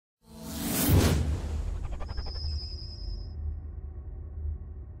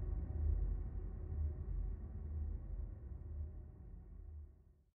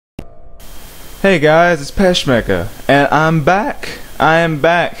Hey guys, it's Peshmeka, and I'm back. I am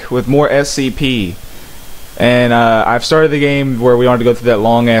back with more SCP. And I've started the game where we don't have to go through that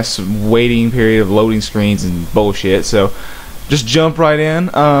long ass waiting period of loading screens and bullshit, so just jump right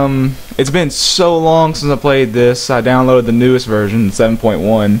in. It's been so long since I played this. I downloaded the newest version,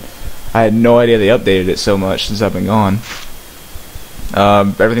 7.1. I had no idea they updated it so much since I've been gone.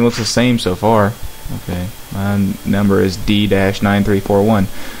 Everything looks the same so far. Okay, my number is D-9341.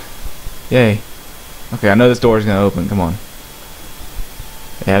 Yay. Okay, I know this door is gonna open. Come on.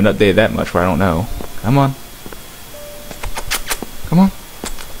 They haven't updated that much where I don't know. Come on. Come on.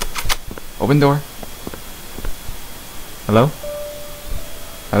 Open door. Hello?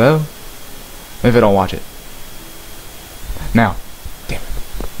 Hello? Maybe I don't watch it. Now. Damn it.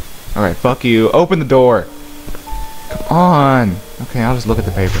 Alright, fuck you. Open the door. Come on. Okay, I'll just look at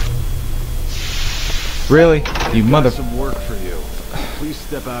the paper. Really? You mother... some work for you. Please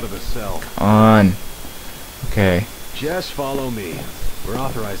step out of the cell. Come on. Okay. Just follow me. We're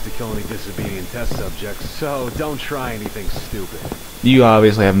authorized to kill any disobedient test subjects, so don't try anything stupid. You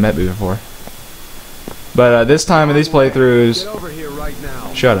obviously haven't met me before. But this time in these playthroughs... Get over here right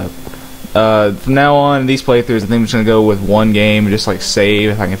now. Shut up. From now on, in these playthroughs, I think I'm just going to go with one game and just like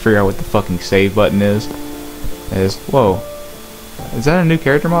save, if I can figure out what the fucking save button is. Whoa. Is that a new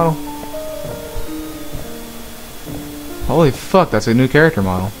character model? Holy fuck, that's a new character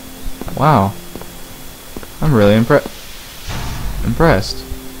model. Wow. I'm really impressed.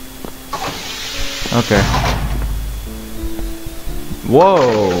 Okay.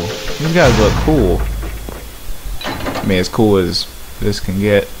 Whoa! These guys look cool. I mean, as cool as this can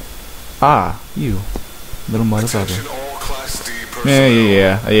get. Ah, you. Little motherfucker.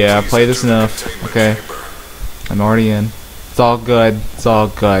 Yeah, I played this enough. Okay. I'm already in. It's all good. It's all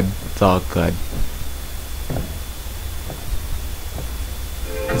good. It's all good.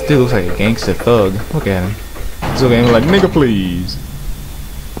 This dude looks like a gangster thug. Look at him. He's looking at him like, nigga, please.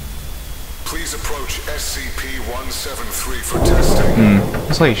 Please approach SCP-173 for testing.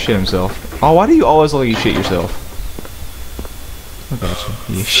 Looks like he shit himself. Oh, why do you always look like you shit yourself? Look at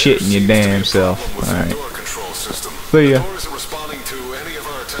you. You shitting your damn self. Alright. See ya.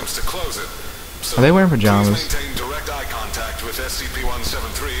 Are they wearing pajamas?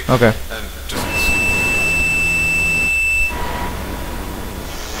 Okay.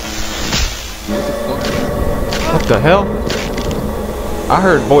 What the hell? I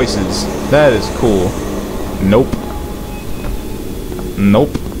heard voices. That is cool. Nope. Nope.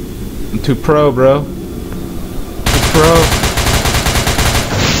 I'm too pro, bro. Too pro.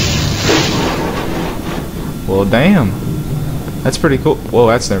 Well, damn. That's pretty cool. Whoa,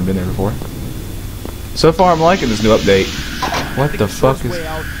 that's never been there before. So far, I'm liking this new update. What the fuck is...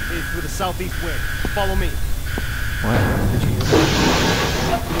 Through the southeast wing. Follow me. What?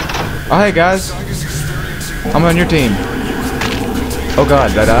 Oh, hey, guys. I'm on your team. Oh god,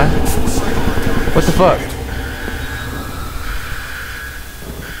 did I die? What the fuck?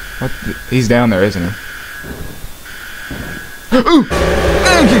 What? He's down there, isn't he? Ooh!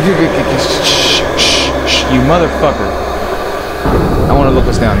 Shh, you motherfucker. I want to look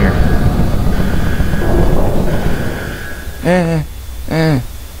us down here.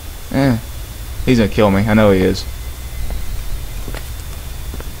 He's gonna kill me. I know he is.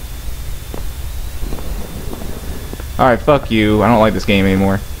 Alright, fuck you. I don't like this game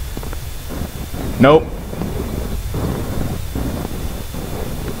anymore. Nope.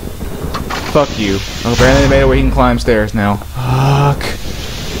 Fuck you. Oh, apparently they made it where he can climb stairs now. Fuck.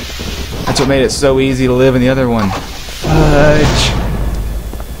 That's what made it so easy to live in the other one. Fudge.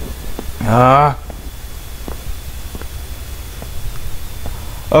 Ah.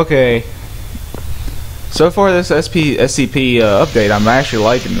 Okay. So far, this SCP update, I'm actually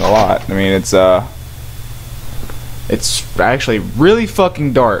liking it a lot. I mean, it's actually really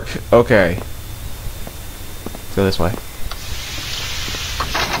fucking dark. Okay. Let's go this way.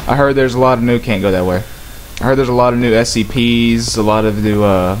 I heard there's a lot of new... Can't go that way. I heard there's a lot of new SCPs, a lot of new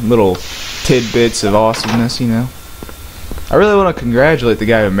little tidbits of awesomeness, you know. I really want to congratulate the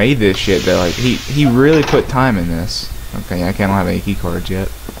guy who made this shit, though. Like, he really put time in this. Okay, I can't have any key cards yet.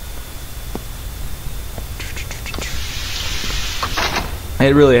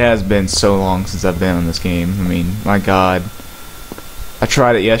 It really has been so long since I've been on this game. I mean, my god. I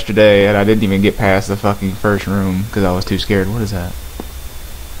tried it yesterday and I didn't even get past the fucking first room because I was too scared. What is that?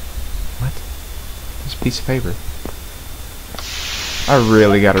 What? This piece of paper. I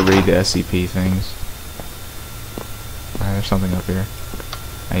really gotta read the SCP things. Alright, there's something up here.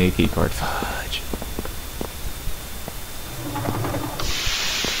 I need a key card. Fudge.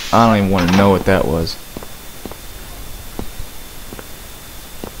 I don't even want to know what that was.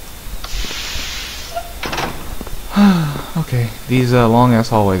 Okay, these long ass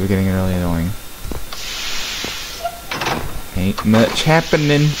hallways are getting really annoying. Ain't much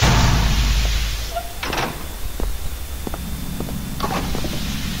happening.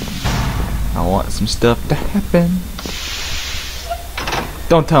 I want some stuff to happen.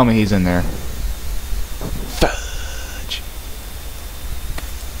 Don't tell me he's in there. Fudge.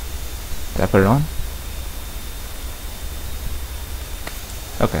 Did I put it on?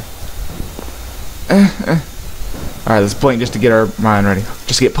 Okay. Alright, let's blink just to get our mind ready.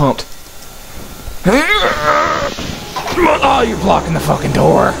 Just to get pumped. Oh, you're blocking the fucking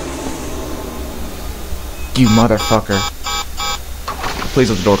door. You motherfucker. Please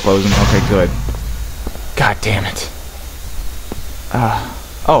let the door close. Okay, good. God damn it.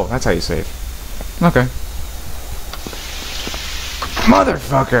 Oh, that's how you save. Okay.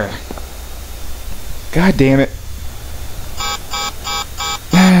 Motherfucker. God damn it.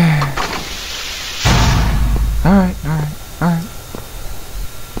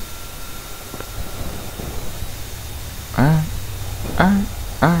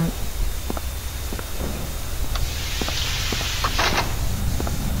 Alright.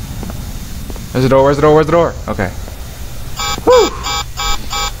 Where's the door? Where's the door? Okay. Whew!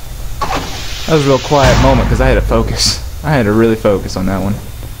 That was a real quiet moment because I had to focus. I had to really focus on that one.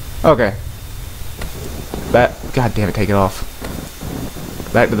 Okay. God damn it, take it off.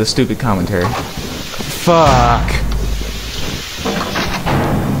 Back to the stupid commentary. Fuck.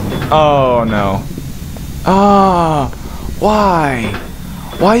 Oh no. Oh, why?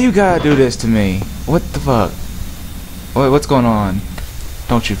 Why you gotta do this to me? What the fuck? What's going on?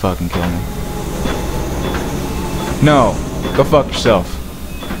 Don't you fucking kill me. No. Go fuck yourself.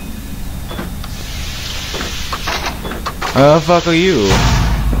 Fuck are you?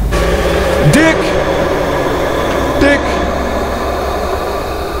 Dick! Dick!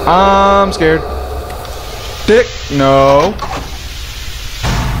 I'm scared. Dick! No.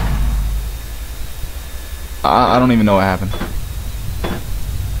 I don't even know what happened.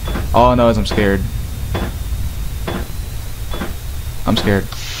 All I know is I'm scared. I'm scared.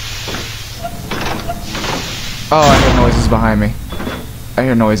 Oh, I hear noises behind me. I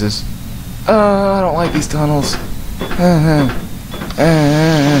hear noises. I don't like these tunnels. God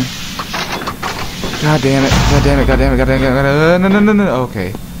damn it. God damn it. God damn it. God damn it. No.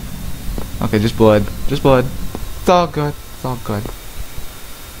 Okay. Okay, just blood. Just blood. It's all good. It's all good.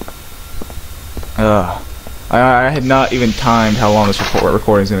 I had not even timed how long this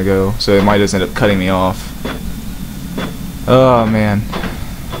recording is going to go, so it might just end up cutting me off. Oh, man.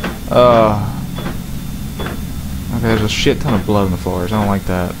 Okay, there's a shit ton of blood on the floors. I don't like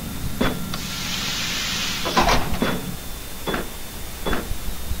that.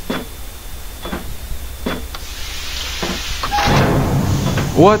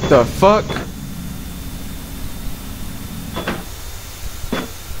 What the fuck?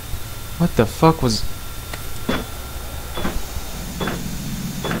 What the fuck was...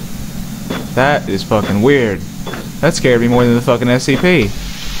 That is fucking weird. That scared me more than the fucking SCP.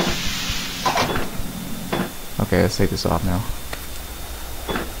 Okay, let's take this off now.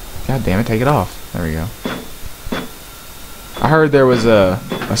 God damn it, take it off. There we go. I heard there was a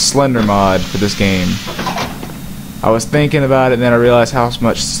Slender mod for this game. I was thinking about it and then I realized how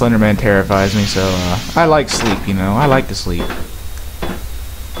much Slender Man terrifies me, so I like sleep, you know. I like to sleep.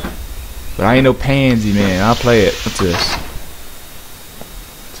 But I ain't no pansy, man. I'll play it. What's this?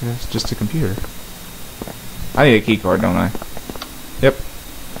 It's just a computer. I need a key card, don't I? Yep.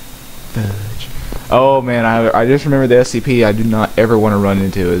 Fudge. Oh man, I just remember the SCP I do not ever want to run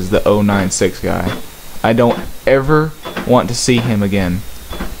into is the 096 guy. I don't ever want to see him again.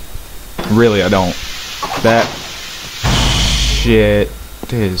 Really, I don't. That shit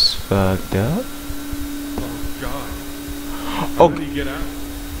is fucked up. Oh god. Oh. How did he get out?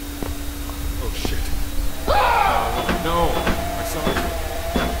 Oh shit. No. I saw it.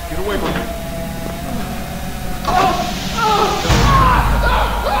 Get away from me.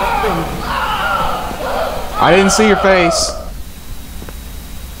 I didn't see your face.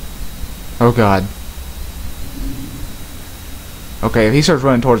 Oh god. Okay, if he starts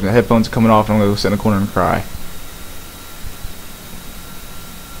running towards me, the headphones are coming off and I'm gonna go sit in a corner and cry.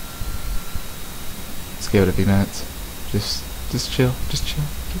 Let's give it a few minutes. Just chill. Just chill.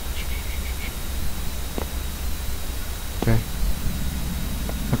 Okay.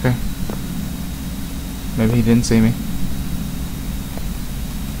 Okay. Maybe he didn't see me.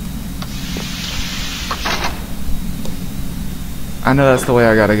 I know that's the way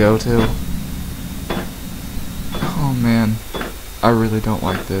I gotta go too. Oh man. I really don't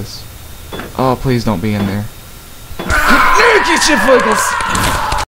like this. Oh, please don't be in there. Get your flickles!